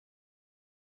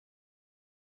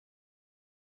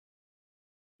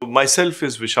myself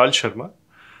is Vishal Sharma,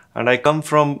 and I come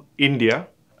from India.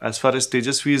 As far as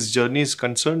Tejasvi's journey is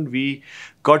concerned, we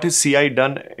got his CI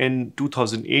done in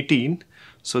 2018.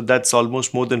 So that's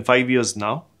almost more than 5 years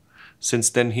now.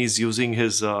 Since then, he's using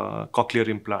his cochlear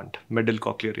implant, middle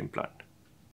cochlear implant.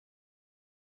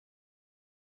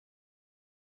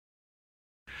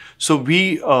 So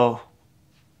we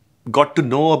got to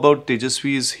know about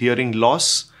Tejasvi's hearing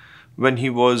loss when he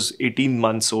was 18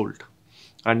 months old.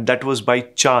 And that was by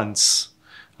chance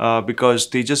because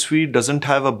Tejasvi doesn't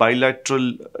have a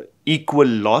bilateral equal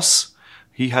loss.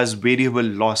 He has variable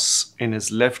loss in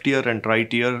his left ear and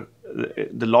right ear.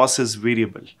 The loss is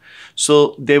variable.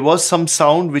 So there was some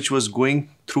sound which was going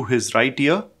through his right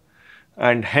ear,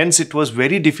 and hence it was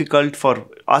very difficult for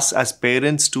us as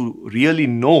parents to really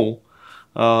know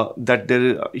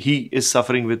that he is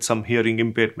suffering with some hearing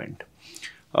impairment.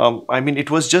 I mean,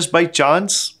 it was just by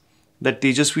chance that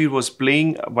Tejasvi was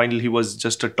playing while he was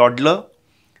just a toddler,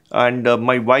 and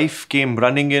my wife came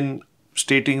running in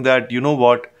stating that, you know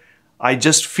what, I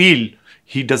just feel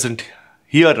he doesn't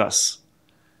hear us.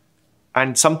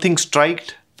 And something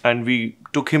striked, and we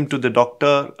took him to the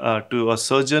doctor, to a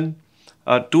surgeon,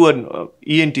 to an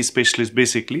ENT specialist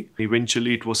basically.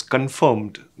 Eventually it was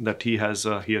confirmed that he has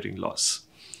a hearing loss.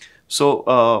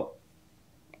 So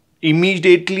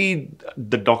immediately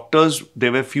the doctors,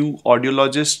 there were few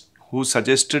audiologists who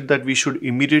suggested that we should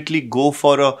immediately go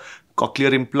for a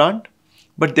cochlear implant.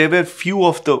 But there were few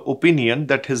of the opinion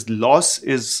that his loss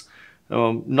is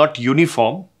not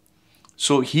uniform.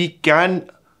 So he can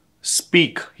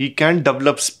speak, he can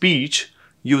develop speech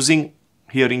using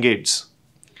hearing aids.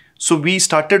 So we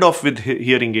started off with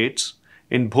hearing aids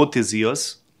in both his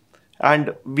ears,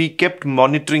 and we kept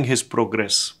monitoring his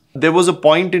progress. There was a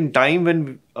point in time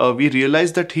when we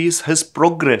realized that his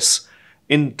progress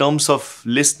in terms of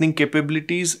listening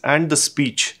capabilities and the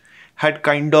speech had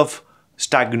kind of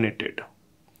stagnated.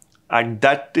 And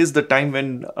that is the time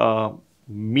when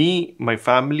me, my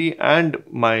family, and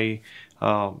my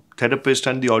therapist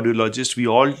and the audiologist, we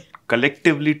all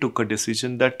collectively took a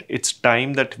decision that it's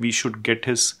time that we should get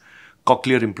his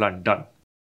cochlear implant done.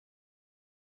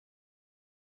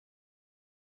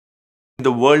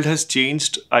 The world has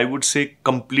changed, I would say,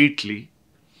 completely.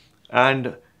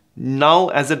 And now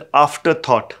as an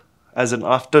afterthought,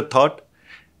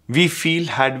 we feel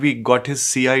had we got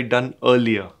his CI done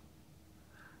earlier,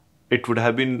 it would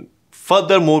have been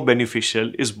further more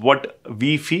beneficial is what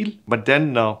we feel. But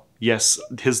then yes,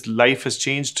 his life has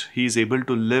changed. He is able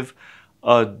to live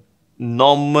a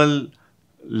normal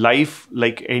life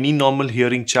like any normal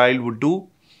hearing child would do.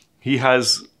 He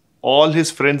has all his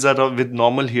friends are with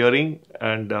normal hearing,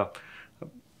 and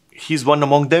he's one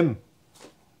among them.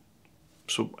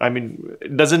 So, I mean,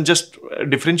 it doesn't just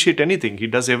differentiate anything. He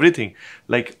does everything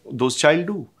like those child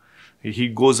do. He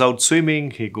goes out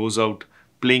swimming, he goes out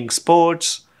playing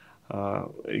sports,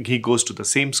 he goes to the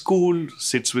same school,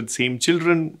 sits with same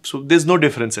children. So there's no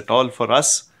difference at all for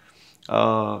us.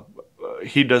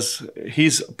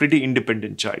 He's a pretty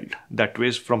independent child. That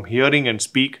way, from hearing and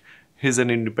speak, he's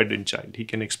an independent child. He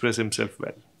can express himself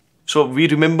well. So we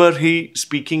remember he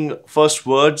speaking first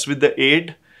words with the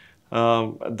aid,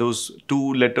 those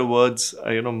 2-letter words,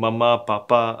 mama,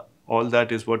 papa, all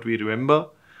that is what we remember.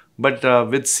 But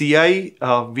with CI,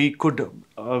 we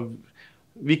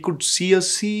could see a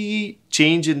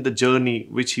change in the journey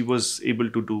which he was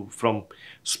able to do, from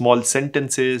small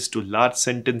sentences to large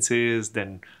sentences,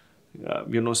 then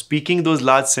speaking those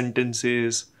large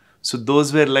sentences. So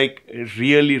those were like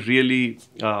really, really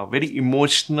very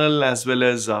emotional as well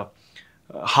as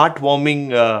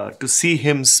heartwarming to see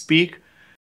him speak.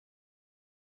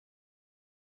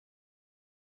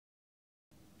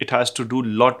 It has to do a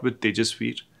lot with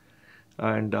Tejasvi,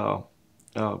 and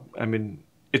I mean,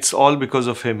 it's all because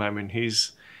of him. I mean,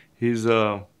 he's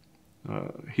a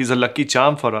lucky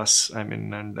charm for us. I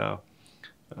mean, and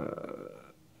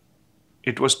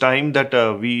it was time that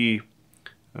we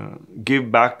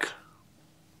give back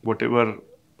whatever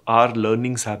our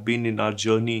learnings have been in our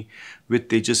journey with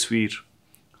Tejasvi.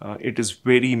 It is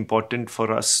very important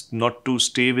for us not to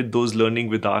stay with those learning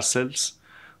with ourselves,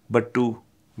 but to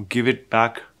give it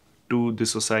back to the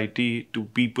society, to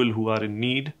people who are in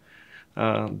need.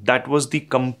 That was the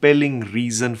compelling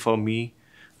reason for me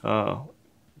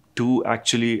to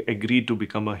actually agree to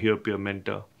become a Hearpeer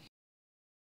mentor.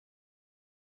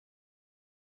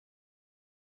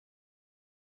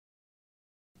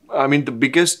 I mean, the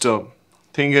biggest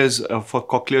thing is for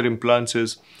cochlear implants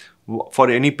is for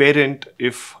any parent,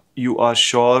 if you are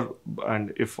sure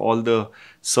and if all the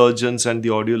surgeons and the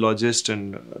audiologists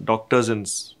and doctors and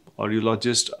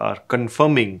audiologists are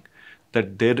confirming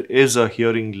that there is a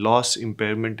hearing loss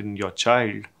impairment in your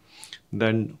child,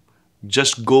 then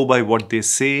just go by what they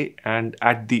say, and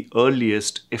at the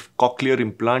earliest, if cochlear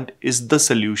implant is the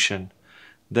solution,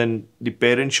 then the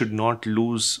parent should not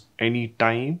lose any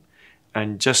time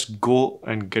and just go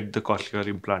and get the cochlear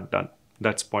implant done.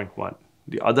 That's point one.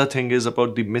 The other thing is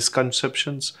about the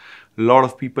misconceptions. A lot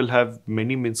of people have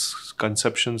many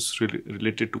misconceptions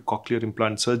related to cochlear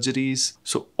implant surgeries.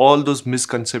 So all those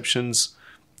misconceptions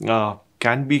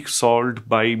can be solved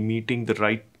by meeting the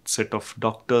right set of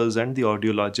doctors and the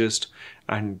audiologist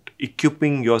and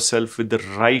equipping yourself with the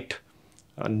right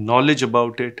knowledge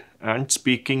about it, and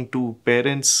speaking to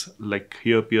parents like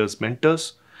Hearpeers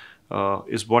mentors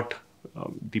is what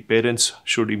the parents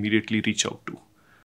should immediately reach out to.